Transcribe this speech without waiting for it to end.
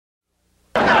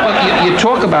Well, you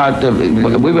talk about,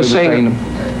 we were saying...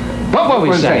 What were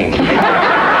we saying?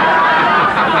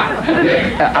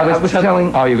 I was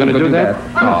telling... Oh, you're going to do that?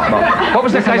 Oh. What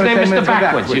was that guy's name? Mr.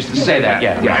 Backwards used to say that.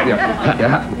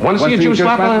 Yeah. Want to see a Jew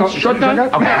swap on short gun?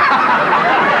 Okay.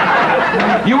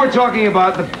 You were talking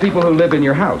about the people who live in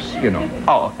your house, you know.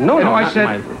 Oh, no,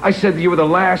 I said you were the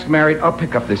last married... I'll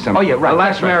pick up this summer. Oh, yeah, right. The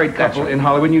last married couple in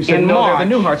Hollywood, and you said, no, they're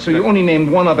the Newharts, so you only named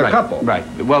one other couple. Right.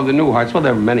 Well, the Newharts, well,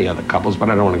 there are many other couples, but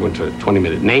I don't want to go into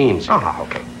 20-minute names. Ah,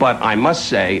 okay. But I must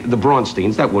say, the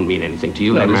Braunsteins, that wouldn't mean anything to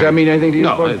you. No, does that mean anything to you?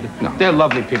 No, they're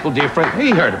lovely people, dear friend. He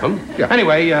heard of them. Yeah.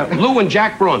 Anyway, Lou and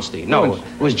Jack Braunstein. No, it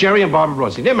was Jerry and Barbara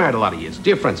Braunstein. They're married a lot of years.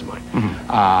 Dear friends of mine.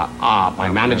 My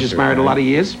manager's married a lot of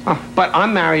years. But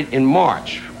I'm married in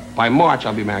March. By March,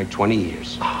 I'll be married 20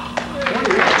 years. 20 years?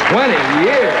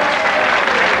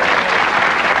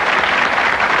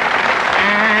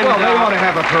 And, well, they ought to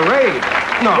have a parade.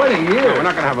 No. 20 years? No, we're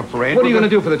not going to have a parade. What are you going to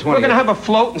do for the 20 We're going to years? have a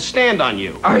float and stand on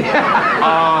you. Oh,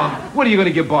 yeah. What are you going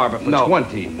to give Barbara for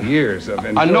 20 years of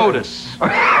enjoyment? A notice.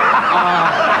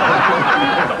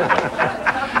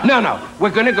 No. We're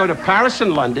going to go to Paris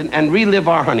and London and relive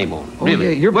our honeymoon. Oh, really.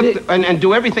 Yeah, you're big. And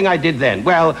do everything I did then.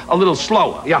 Well, a little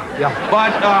slower. Yeah.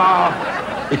 But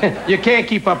you can't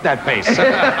keep up that pace.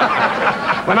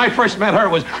 When I first met her, it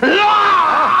was...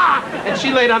 And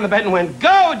she laid on the bed and went,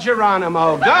 "Go,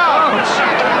 Geronimo, go!"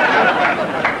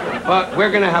 But we're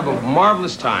going to have a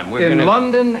marvelous time. In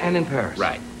London and in Paris.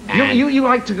 Right. You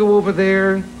like to go over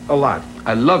there a lot.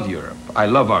 I love Europe. I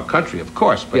love our country, of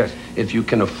course. But yes. If you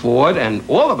can afford, and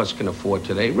all of us can afford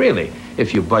today, really,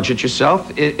 if you budget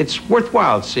yourself, it's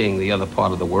worthwhile seeing the other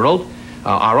part of the world.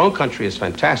 Our own country is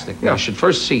fantastic. Yeah. You should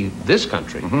first see this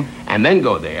country and then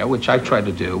go there, which I try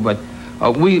to do. But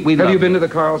we Have you been to the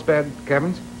Carlsbad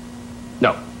cabins?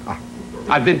 No.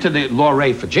 I've been to the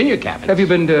Luray, Virginia cabins. Have you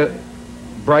been to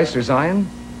Bryce or Zion?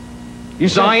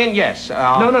 Zion, yes.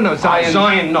 No, Zion.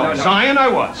 Zion, no. Zion I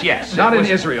was, yes. Not in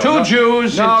Israel. Two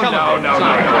Jews in Tel No.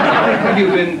 Aviv. Have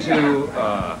you been to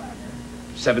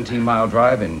 17 Mile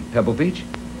Drive in Pebble Beach?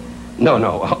 No.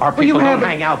 Our people don't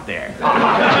hang out there.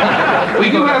 We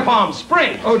go to Palm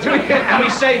Springs. Oh, do we? And we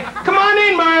say, "Come on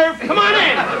in, Merv. Come on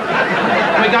in."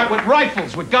 And we got with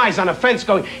rifles, with guys on a fence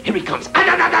going, "Here he comes." The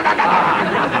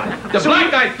black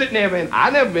guy sitting there, man.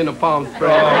 I've never been to Palm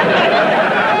Springs.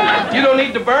 You don't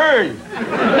need to burn.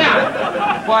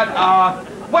 Now, but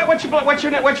what's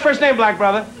your first name, black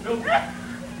brother?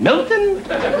 Milton.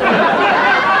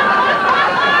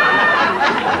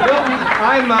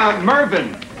 I'm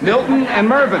Mervin. Milton and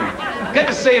Mervin. Good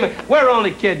to see you. We're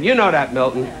only kidding. You know that,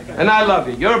 Milton. And I love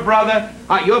you. You're a brother.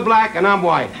 You're black, and I'm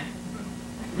white.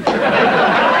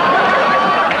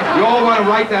 You all want to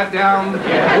write that down?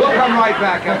 Yeah. We'll come right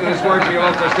back after this word to your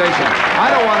local station.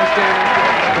 I don't want to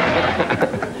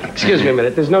stand. Excuse me a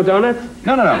minute. There's no donuts?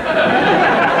 No.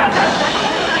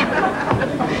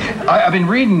 I've been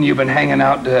reading you've been hanging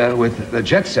out with the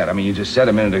jet set. I mean, you just said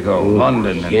a minute ago,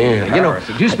 London and Paris.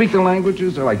 Do you speak the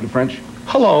languages, or like the French?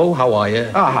 Hello, how are you?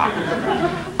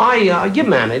 You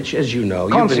manage, as you know.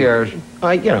 Concierge.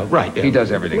 Right. Yeah. He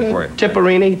does everything for you.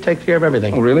 Tipperini takes care of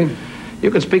everything. Oh, really?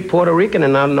 You can speak Puerto Rican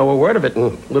and not know a word of it.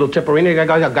 And little Tipperini,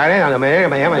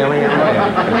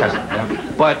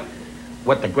 but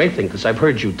what the great thing, because I've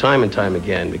heard you time and time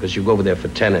again, because you go over there for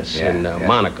tennis in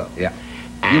Monaco. Yeah.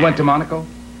 You went to Monaco?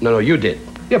 No, you did.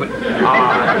 Yeah, but...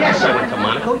 Yes, I went to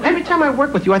Monaco. Every time I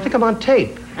work with you, I think I'm on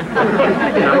tape.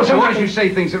 Sometimes you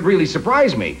say things that really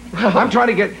surprise me. I'm trying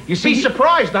to get... You see... Be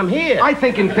surprised, I'm here. I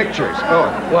think in pictures.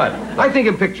 Oh. What? I think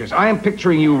in pictures. I am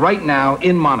picturing you right now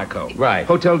in Monaco. Right.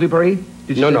 Hotel du Paris?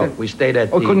 No, we stayed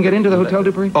at couldn't get into the Hotel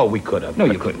du Paris? Oh, we could have. No,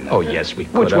 you couldn't. Oh, yes, we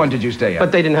could Which one did you stay at?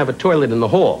 But they didn't have a toilet in the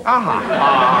hall.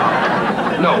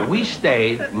 No, we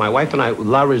stayed, my wife and I,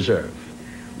 La Reserve,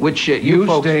 which you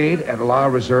folks... stayed at La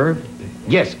Reserve?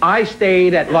 Yes, I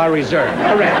stayed at La Reserve.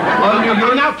 Correct.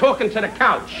 You're now talking to the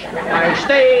couch. I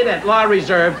stayed at La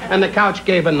Reserve, and the couch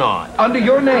gave a nod. Under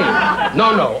your name?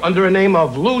 No, under a name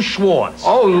of Lou Schwartz.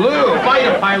 Oh, Lou.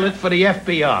 Fighter pilot for the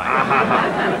FBI.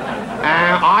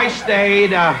 I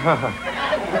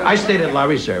stayed at La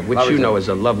Reserve, which you know is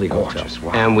a lovely hotel.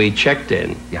 Wow. And we checked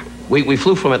in. Yeah. We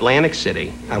flew from Atlantic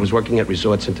City. I was working at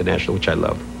Resorts International, which I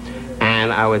love.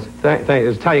 And I was, the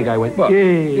Italian guy went, well,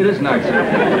 yay. It is nice.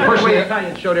 First way the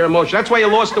Italians show their emotion. That's why you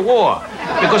lost the war.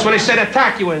 Because when they said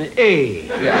attack, you went, hey.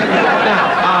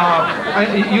 Yeah.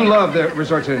 Now, you love the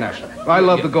Resorts International. I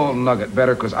love the Golden Nugget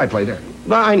better because I play there.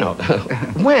 Well, I know.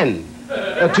 When?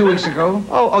 2 weeks ago.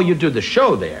 Oh, you do the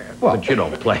show there. Well, but you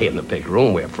don't play in the big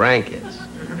room where Frank is.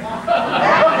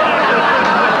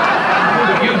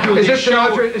 do Is this this show.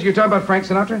 Sinatra? You're talking about Frank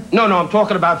Sinatra? No, I'm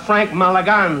talking about Frank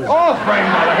Malaganza. Oh, Frank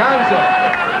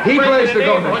Malaganza. He plays the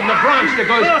neighborhood go. in the Bronx that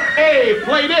goes, hey,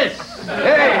 play this.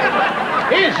 Hey.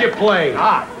 Here's your play.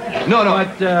 No.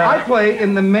 But, I play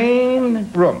in the main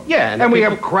room. Yeah, and we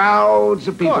people- have crowds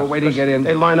of people Of course, waiting to get in.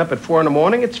 They line up at 4 in the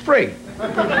morning. It's free.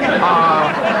 Frank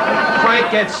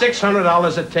gets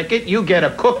 $600 a ticket. You get a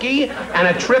cookie and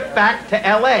a trip back to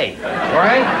L.A.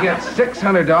 Frank gets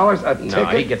 $600 a ticket. No,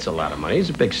 he gets a lot of money. He's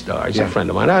a big star. He's a friend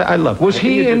of mine. I love him. Was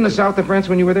he in the south of France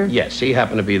when you were there? Yes, he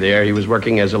happened to be there. He was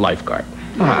working as a lifeguard.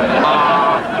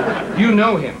 You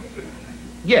know him.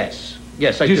 Yes,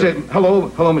 I You do. said, hello,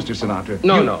 Mr. Sinatra.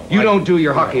 No. You don't do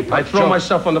your hockey I puck throw joke.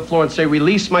 myself on the floor and say,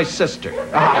 release my sister.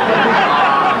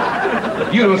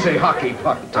 You don't say hockey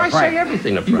puck to I Frank. say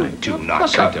everything to Frank. do Of not.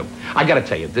 course I do. I got to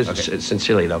tell you, this is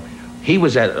sincerely, though. He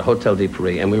was at Hotel de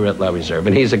Paris, and we were at La Reserve,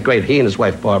 and he and his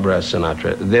wife, Barbara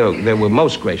Sinatra, they were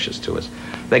most gracious to us.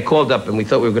 They called up, and we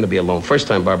thought we were going to be alone. First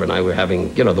time Barbara and I were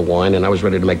having, the wine, and I was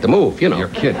ready to make the move, You're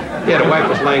kidding. Yeah, the wife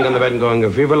was laying on the bed and going,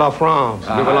 Vive la France,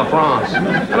 Vive la France.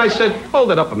 And I said,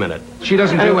 hold it up a minute. She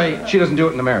doesn't Anyway. She doesn't do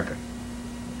it in America.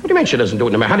 What do you mean she doesn't do it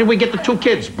in America? How did we get the 2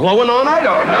 kids? Blowing on her? I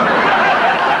don't know.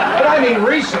 But I mean What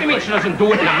do recently. you mean she doesn't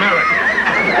do it in America?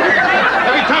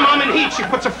 Every time I'm in heat, she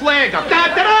puts a flag up. Da,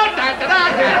 da, da, da, da, da,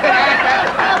 da, da,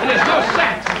 and there's no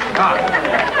sex. What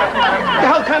the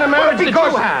hell kind of marriage did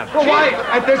you have? Well, why,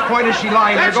 at this point, is she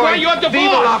lying? That's They're why going, you're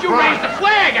Viva la divorced. You raised France. the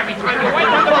flag every time you went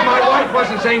on the Well, my big wife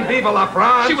wasn't saying Viva la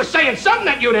France. She was saying something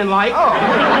that you didn't like. Oh.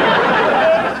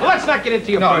 Well, let's not get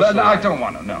into your No, personal I don't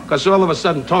want to, no. Because all of a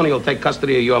sudden, Tony will take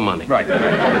custody of your money. Right.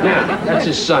 That's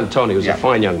his son, Tony, who's a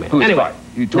fine young man. Who's Anyway, fine?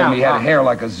 You told me he had hair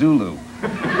like a Zulu. He's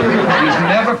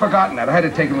never forgotten that. I had to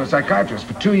take him to a psychiatrist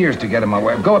for 2 years to get him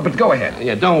away. Go ahead.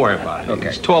 Yeah, don't worry about it. Okay.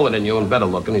 He's taller than you and better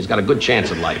looking. He's got a good chance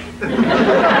at life.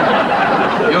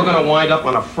 You're going to wind up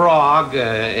on a frog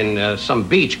in some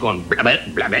beach going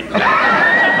blabbit, blabbit.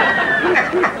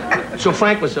 So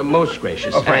Frank was most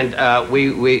gracious, and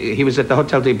he was at the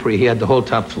Hotel de Paris. He had the whole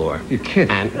top floor. You're kidding.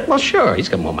 And well, sure, he's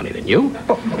got more money than you.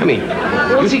 I mean,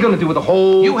 What's he going to do with the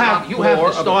whole you have floor the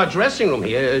of star dressing room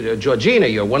here, Georgina,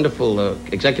 your wonderful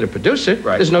executive producer.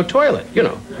 Right. There's no toilet,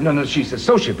 No, she's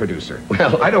associate producer.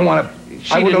 Well, I don't want to.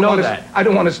 she didn't know that. I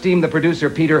don't want to steam the producer,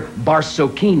 Peter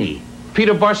Barsocchini.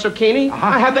 Peter Barsocchini?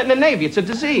 I have that in the Navy. It's a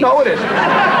disease. No, it isn't.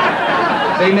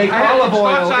 They make olive It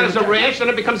oil. starts out as a rash, then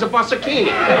it becomes a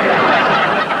Barsocchini.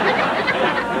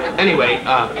 Anyway,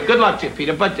 good luck to you,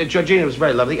 Peter. But Georgina was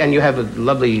very lovely, and you have a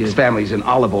lovely... His family's in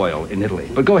olive oil in Italy.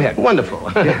 But go ahead. Wonderful.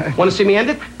 Want to see me end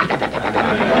it? But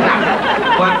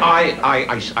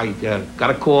I got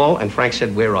a call, and Frank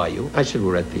said, where are you? I said,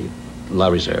 we're at the La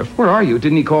Reserve. Where are you?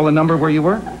 Didn't he call the number where you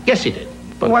were? Yes, he did.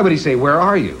 But Why would he say, where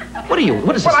are you? what is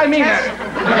this? Well, I mean,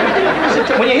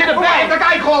 When you hit a why, bang... the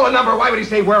guy called a number. Why would he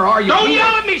say, where are you? Don't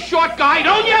yell at me, short guy.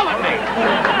 Don't yell at me.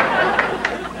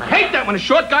 I hate that when a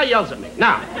short guy yells at me.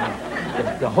 Now,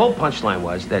 the whole punchline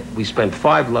was that we spent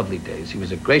 5 lovely days. He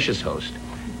was a gracious host.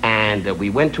 And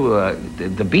we went to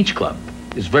the beach club.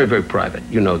 It's very, very private.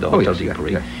 You know, the Hotel de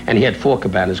Paris. Yeah. And he had 4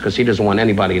 cabanas because he doesn't want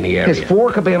anybody in the He area. has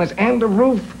 4 cabanas and a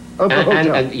roof of the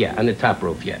hotel. And the top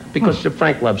roof, yeah. Because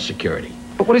Frank loves security.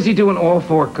 But what does he do in all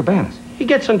 4 cabanas? He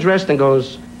gets undressed and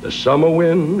goes, the summer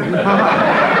wind. And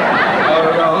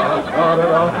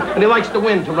he likes the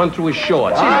wind to run through his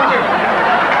shorts. What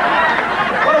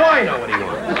do I know what he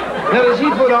wants? Now, does he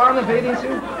put on a bathing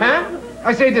suit? Huh?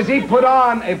 I say, does he put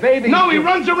on a bathing suit? No, he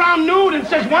runs around nude and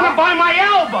says, want to buy my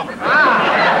album.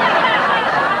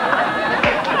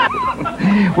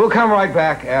 We'll come right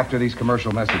back after these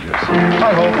commercial messages.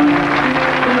 I hope.